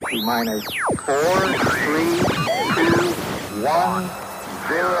T-minus 4, 3, 2, 1,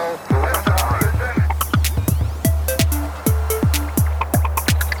 0.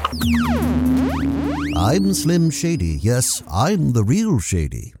 I'm Slim Shady. Yes, I'm the real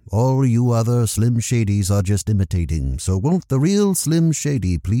Shady. All you other Slim Shadys are just imitating. So won't the real Slim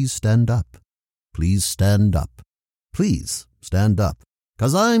Shady please stand up? Please stand up. Please stand up.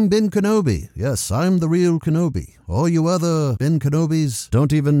 'Cause I'm Ben Kenobi. Yes, I'm the real Kenobi. All you other Ben Kenobis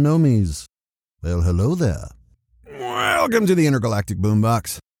don't even know me's. Well, hello there. Welcome to the Intergalactic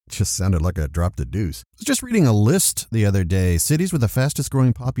Boombox. Just sounded like I dropped a deuce. I was just reading a list the other day, cities with the fastest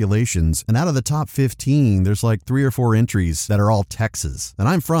growing populations, and out of the top 15, there's like 3 or 4 entries that are all Texas. And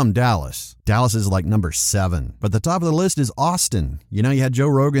I'm from Dallas. Dallas is like number 7. But the top of the list is Austin. You know, you had Joe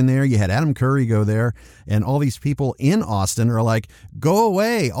Rogan there, you had Adam Curry go there, and all these people in Austin are like, go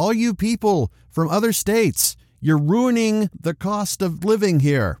away, all you people from other states. You're ruining the cost of living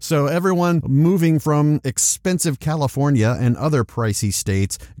here. So everyone moving from expensive California and other pricey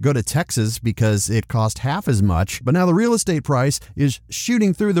states go to Texas because it cost half as much. But now the real estate price is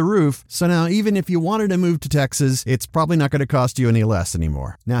shooting through the roof. So now even if you wanted to move to Texas, it's probably not going to cost you any less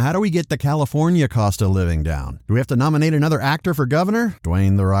anymore. Now, how do we get the California cost of living down? Do we have to nominate another actor for governor?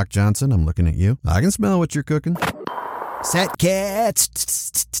 Dwayne "The Rock" Johnson, I'm looking at you. I can smell what you're cooking. Sat cats.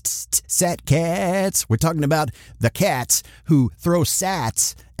 Sat cats. We're talking about the cats who throw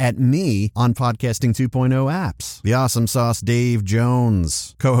sats at me on Podcasting 2.0 apps. The awesome sauce Dave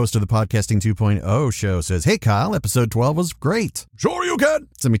Jones, co-host of the Podcasting 2.0 show, says, "Hey Kyle, episode 12 was great. Sure you can.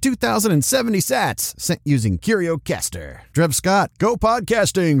 Send me 2,070 sats sent using CurioCaster. Trev Scott, go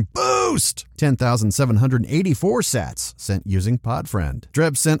podcasting. Boost. 10,784 sats sent using Podfriend.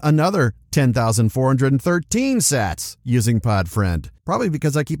 Trev sent another 10,413 sats using Podfriend. Probably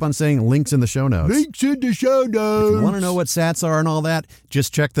because I keep on saying links in the show notes. Links in the show notes. If you want to know what sats are and all that,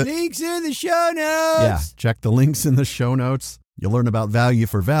 just check the links in the show notes. Yeah, check the links in the show notes. You'll learn about value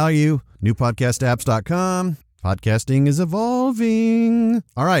for value. Newpodcastapps.com. Podcasting is evolving.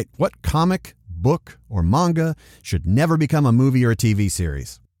 All right, what comic, book, or manga should never become a movie or a TV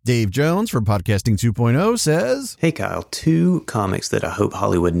series? Dave Jones from Podcasting 2.0 says, "Hey Kyle, 2 comics that I hope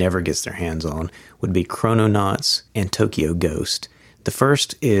Hollywood never gets their hands on would be Chrononauts and Tokyo Ghost. The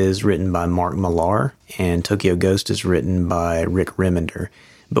first is written by Mark Millar, and Tokyo Ghost is written by Rick Remender.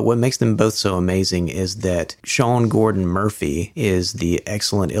 But what makes them both so amazing is that Sean Gordon Murphy is the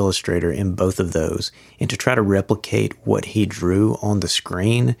excellent illustrator in both of those, and to try to replicate what he drew on the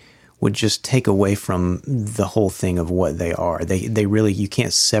screen would just take away from the whole thing of what they are. They really, you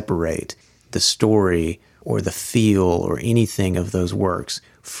can't separate the story or the feel or anything of those works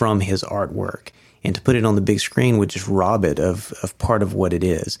from his artwork. And to put it on the big screen would just rob it of part of what it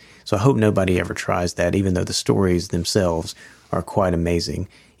is. So I hope nobody ever tries that, even though the stories themselves are quite amazing.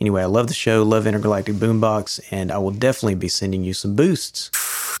 Anyway, I love the show, love Intergalactic Boombox, and I will definitely be sending you some boosts."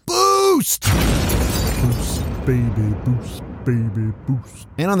 Boost! Boost, baby, boost. Baby boost.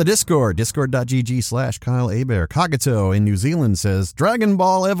 And on the Discord, discord.gg/Kyle Hebert. Kagato in New Zealand says, Dragon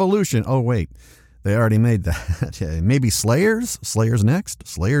Ball Evolution. Oh, wait, they already made that. Maybe Slayers? Slayers next?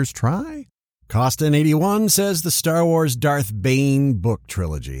 Slayers try? Costin81 says the Star Wars Darth Bane book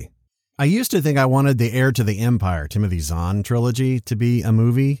trilogy. I used to think I wanted the Heir to the Empire, Timothy Zahn trilogy, to be a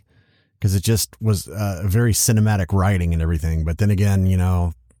movie, because it just was very cinematic writing and everything. But then again, you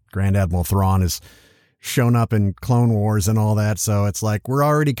know, Grand Admiral Thrawn is shown up in Clone Wars and all that, so it's like we're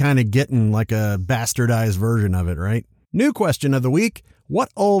already kind of getting like a bastardized version of it, right? New question of the week.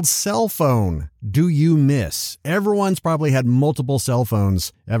 What old cell phone do you miss? Everyone's probably had multiple cell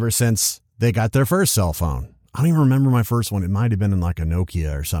phones ever since they got their first cell phone. I don't even remember my first one. It might have been in like a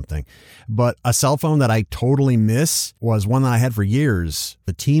Nokia or something. But a cell phone that I totally miss was one that I had for years,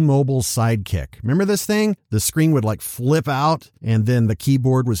 the T-Mobile Sidekick. Remember this thing? The screen would like flip out, and then the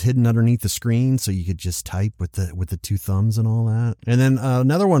keyboard was hidden underneath the screen, so you could just type with the 2 thumbs and all that. And then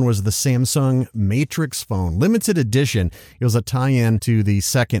another one was the Samsung Matrix phone, limited edition. It was a tie-in to the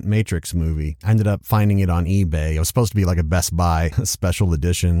second Matrix movie. I ended up finding it on eBay. It was supposed to be like a Best Buy special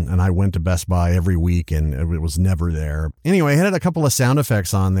edition, and I went to Best Buy every week, and it was never there. Anyway, it had a couple of sound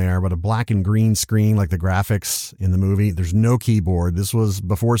effects on there, but a black and green screen like the graphics in the movie. There's no keyboard. This was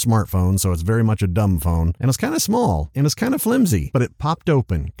before smartphones, so it's very much a dumb phone. And it's kind of small, and it's kind of flimsy, but it popped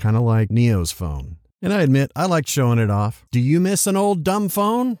open, kind of like Neo's phone. And I admit, I liked showing it off. Do you miss an old dumb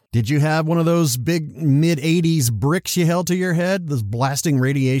phone? Did you have one of those big mid-'80s bricks you held to your head, those blasting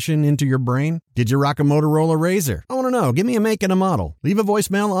radiation into your brain? Did you rock a Motorola Razr? I want to know. Give me a make and a model. Leave a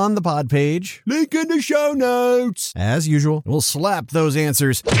voicemail on the pod page. Link in the show notes. As usual, we'll slap those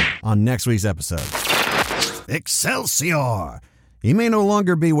answers on next week's episode. Excelsior! He may no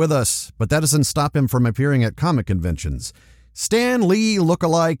longer be with us, but that doesn't stop him from appearing at comic conventions. Stan Lee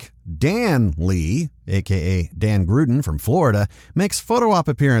lookalike Dan Lee, a.k.a. Dan Gruden from Florida, makes photo op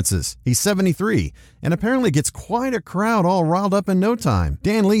appearances. He's 73 and apparently gets quite a crowd all riled up in no time.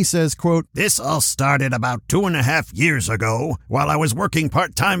 Dan Lee says, quote, "This all started about 2.5 years ago while I was working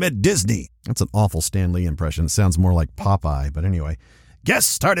part-time at Disney." That's an awful Stan Lee impression. It sounds more like Popeye, but anyway.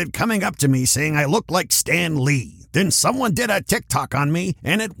 "Guests started coming up to me saying I looked like Stan Lee. Then someone did a TikTok on me,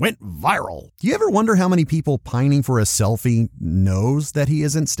 and it went viral." Do you ever wonder how many people pining for a selfie knows that he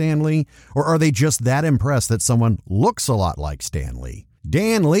isn't Stan Lee? Or are they just that impressed that someone looks a lot like Stan Lee?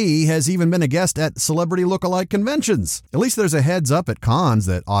 Dan Lee has even been a guest at celebrity lookalike conventions. At least there's a heads up at cons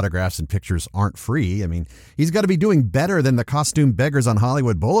that autographs and pictures aren't free. I mean, he's got to be doing better than the costume beggars on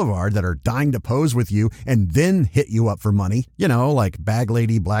Hollywood Boulevard that are dying to pose with you and then hit you up for money. You know, like Bag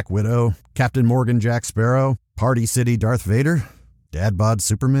Lady Black Widow, Captain Morgan Jack Sparrow, Party City Darth Vader, Dad Bod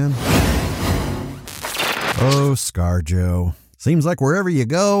Superman. Oh, Scarjo. Seems like wherever you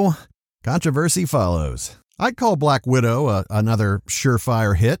go, controversy follows. I'd call Black Widow another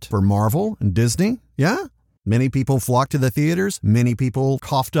surefire hit for Marvel and Disney. Yeah? Many people flocked to the theaters. Many people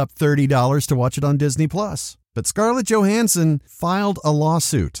coughed up $30 to watch it on Disney+. But Scarlett Johansson filed a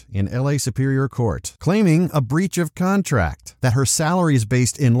lawsuit in LA Superior Court claiming a breach of contract, that her salary is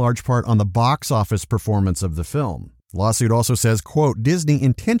based in large part on the box office performance of the film. Lawsuit also says, quote, "Disney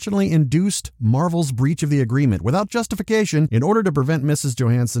intentionally induced Marvel's breach of the agreement without justification in order to prevent Mrs.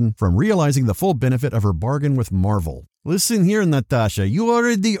 Johansson from realizing the full benefit of her bargain with Marvel." Listen here, Natasha, you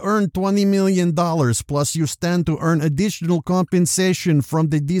already earned $20 million, plus you stand to earn additional compensation from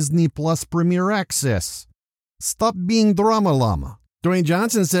the Disney Plus Premier Access. Stop being drama llama. Dwayne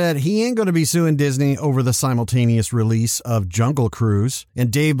Johnson said he ain't going to be suing Disney over the simultaneous release of Jungle Cruise.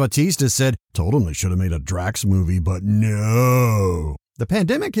 And Dave Bautista said, "Told him they should have made a Drax movie, but no." The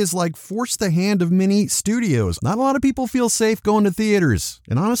pandemic has forced the hand of many studios. Not a lot of people feel safe going to theaters.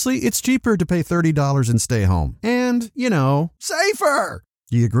 And honestly, it's cheaper to pay $30 and stay home. And, safer.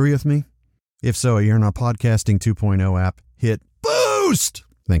 Do you agree with me? If so, you're in our Podcasting 2.0 app. Hit boost.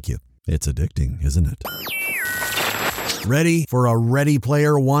 Thank you. It's addicting, isn't it? Ready for a Ready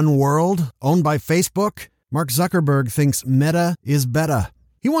Player One world owned by Facebook? Mark Zuckerberg thinks Meta is better.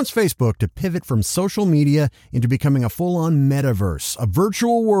 He wants Facebook to pivot from social media into becoming a full-on metaverse, a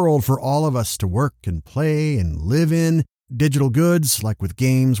virtual world for all of us to work and play and live in. Digital goods, like with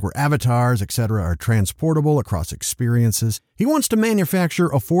games where avatars, etc., are transportable across experiences. He wants to manufacture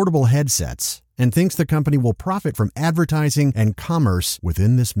affordable headsets and thinks the company will profit from advertising and commerce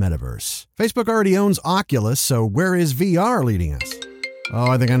within this metaverse. Facebook already owns Oculus, so where is VR leading us? Oh,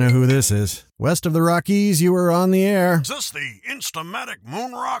 I think I know who this is. West of the Rockies, you are on the air. Is this the Instamatic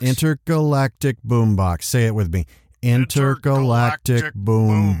Moonrocks? Intergalactic Boombox. Say it with me. Intergalactic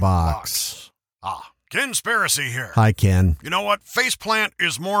Boombox. Ah, Conspiracy here. Hi, Ken. You know what? Faceplant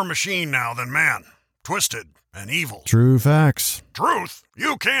is more machine now than man. Twisted and evil. True facts. Truth?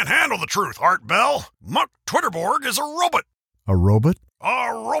 You can't handle the truth, Art Bell. Muck Twitterborg is a robot. A robot?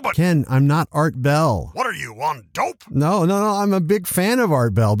 A robot. Ken, I'm not Art Bell. What are you, on dope? No, I'm a big fan of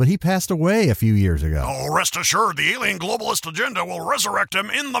Art Bell, but he passed away a few years ago. Oh, rest assured, the alien globalist agenda will resurrect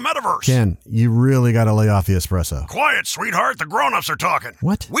him in the metaverse. Ken, you really got to lay off the espresso. Quiet, sweetheart. The grown-ups are talking.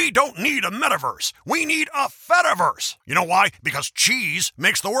 What? We don't need a metaverse. We need a fetaverse. You know why? Because cheese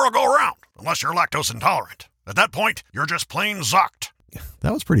makes the world go round, unless you're lactose intolerant. At that point, you're just plain zocked.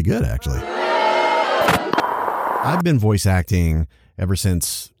 That was pretty good, actually. I've been voice acting ever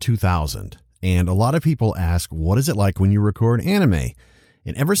since 2000. And a lot of people ask, what is it like when you record anime?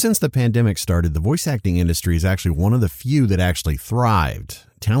 And ever since the pandemic started, the voice acting industry is actually one of the few that actually thrived.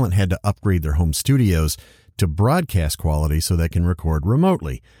 Talent had to upgrade their home studios to broadcast quality so they can record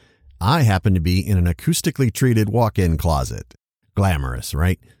remotely. I happen to be in an acoustically treated walk-in closet. Glamorous,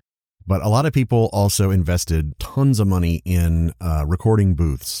 right? But a lot of people also invested tons of money in recording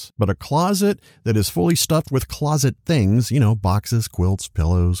booths. But a closet that is fully stuffed with closet things, boxes, quilts,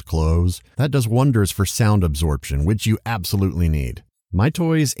 pillows, clothes, that does wonders for sound absorption, which you absolutely need. My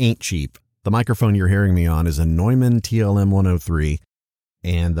toys ain't cheap. The microphone you're hearing me on is a Neumann TLM 103,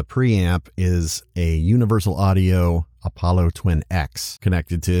 and the preamp is a Universal Audio Apollo Twin X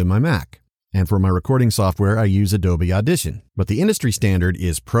connected to my Mac. And for my recording software, I use Adobe Audition. But the industry standard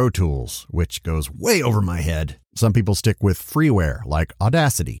is Pro Tools, which goes way over my head. Some people stick with freeware, like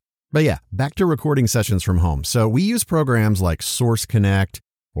Audacity. But yeah, back to recording sessions from home. So we use programs like Source Connect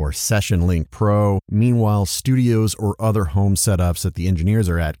or Session Link Pro. Meanwhile, studios or other home setups that the engineers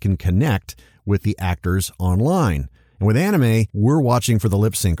are at can connect with the actors online. And with anime, we're watching for the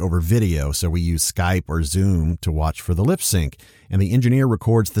lip sync over video, so we use Skype or Zoom to watch for the lip sync. And the engineer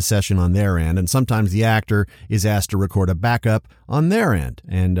records the session on their end, and sometimes the actor is asked to record a backup on their end.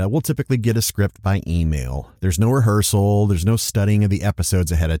 And we'll typically get a script by email. There's no rehearsal, there's no studying of the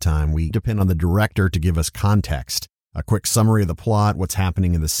episodes ahead of time. We depend on the director to give us context. A quick summary of the plot, what's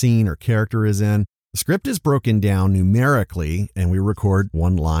happening in the scene or character is in. The script is broken down numerically, and we record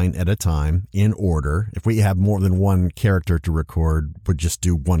one line at a time in order. If we have more than one character to record, we'll just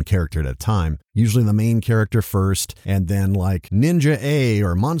do one character at a time. Usually the main character first, and then like Ninja A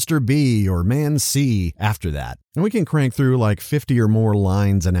or Monster B or Man C after that. And we can crank through like 50 or more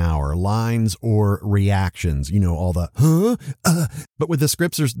lines an hour, lines or reactions, all the, But with the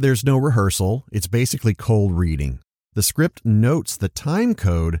scripts, there's no rehearsal. It's basically cold reading. The script notes the time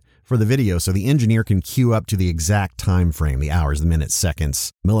code for the video so the engineer can cue up to the exact time frame, the hours, the minutes,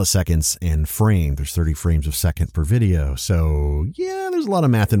 seconds, milliseconds, and frame. There's 30 frames a second per video. So yeah, there's a lot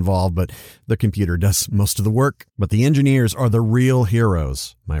of math involved, but the computer does most of the work. But the engineers are the real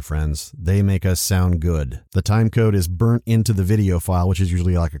heroes, my friends. They make us sound good. The time code is burnt into the video file, which is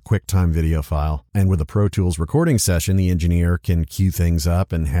usually like a QuickTime video file. And with a Pro Tools recording session, the engineer can cue things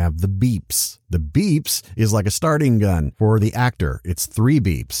up and have the beeps. The beeps is like a starting gun for the actor. It's 3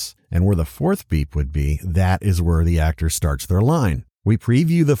 beeps. And where the 4th beep would be, that is where the actor starts their line. We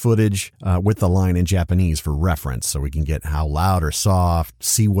preview the footage with the line in Japanese for reference, so we can get how loud or soft,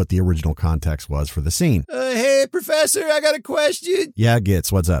 see what the original context was for the scene. Hey, Professor, I got a question. Yeah,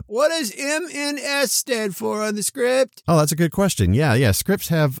 Gitz, what's up? What does MNS stand for on the script? Oh, that's a good question. Yeah. Scripts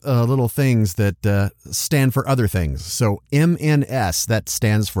have little things that stand for other things. So MNS, that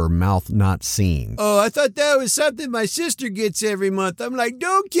stands for mouth not seen. Oh, I thought that was something my sister gets every month. I'm like,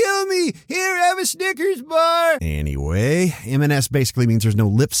 don't kill me. Here, have a Snickers bar. Anyway, MNS basically means there's no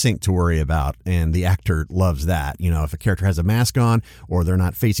lip sync to worry about, and the actor loves that. If a character has a mask on, or they're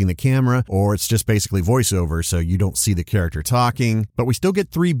not facing the camera, or it's just basically voiceover, so you don't see the character talking, but we still get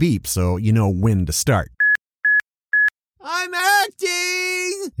 3 beeps, so you know when to start. I'm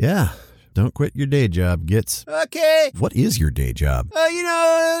acting! Yeah. Don't quit your day job, Gitz. Okay. What is your day job?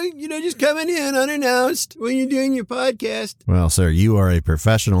 Just coming in unannounced when you're doing your podcast. Well, sir, you are a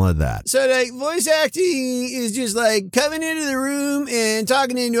professional at that. So, voice acting is just coming into the room and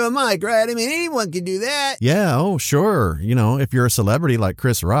talking into a mic, right? I mean, anyone can do that. Yeah, oh, sure. If you're a celebrity like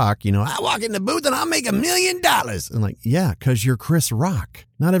Chris Rock, I walk in the booth and I'll make $1 million. And yeah, because you're Chris Rock.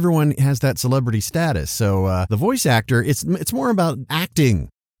 Not everyone has that celebrity status. So the voice actor, it's more about acting.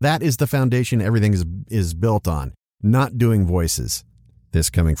 That is the foundation everything is built on, not doing voices. This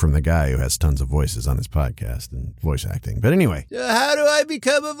coming from the guy who has tons of voices on his podcast and voice acting. But anyway. How do I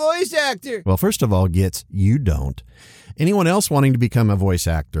become a voice actor? Well, first of all, Gitz, you don't. Anyone else wanting to become a voice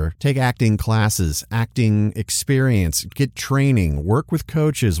actor, take acting classes, acting experience, get training, work with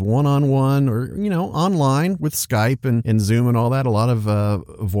coaches one-on-one or, online with Skype and Zoom and all that. A lot of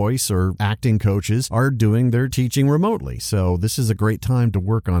voice or acting coaches are doing their teaching remotely. So this is a great time to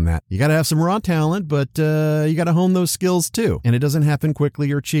work on that. You got to have some raw talent, but you got to hone those skills too. And it doesn't happen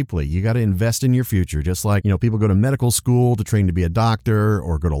quickly or cheaply. You got to invest in your future. Just like, people go to medical school to train to be a doctor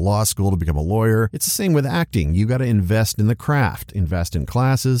or go to law school to become a lawyer. It's the same with acting. You got to invest in the craft, invest in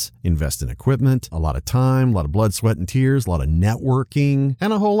classes, invest in equipment, a lot of time, a lot of blood, sweat, and tears, a lot of networking,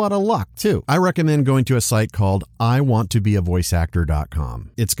 and a whole lot of luck, too. I recommend going to a site called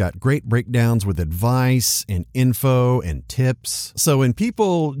iwanttobeavoiceactor.com. It's got great breakdowns with advice and info and tips. So when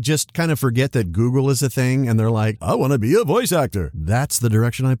people just kind of forget that Google is a thing and they're like, I want to be a voice actor, that's the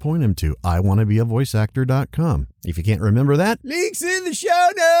direction I point them to, iwanttobeavoiceactor.com. If you can't remember that, links in the show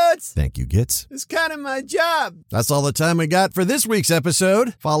notes. Thank you, Gitz. It's kind of my job. That's all the time we got for this week's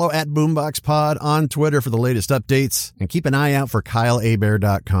episode. Follow at BoomboxPod on Twitter for the latest updates, and keep an eye out for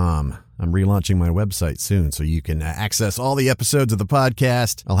KyleAbear.com. I'm relaunching my website soon, so you can access all the episodes of the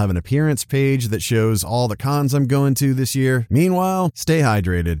podcast. I'll have an appearance page that shows all the cons I'm going to this year. Meanwhile, stay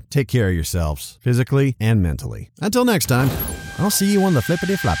hydrated. Take care of yourselves, physically and mentally. Until next time, I'll see you on the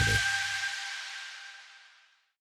flippity floppity.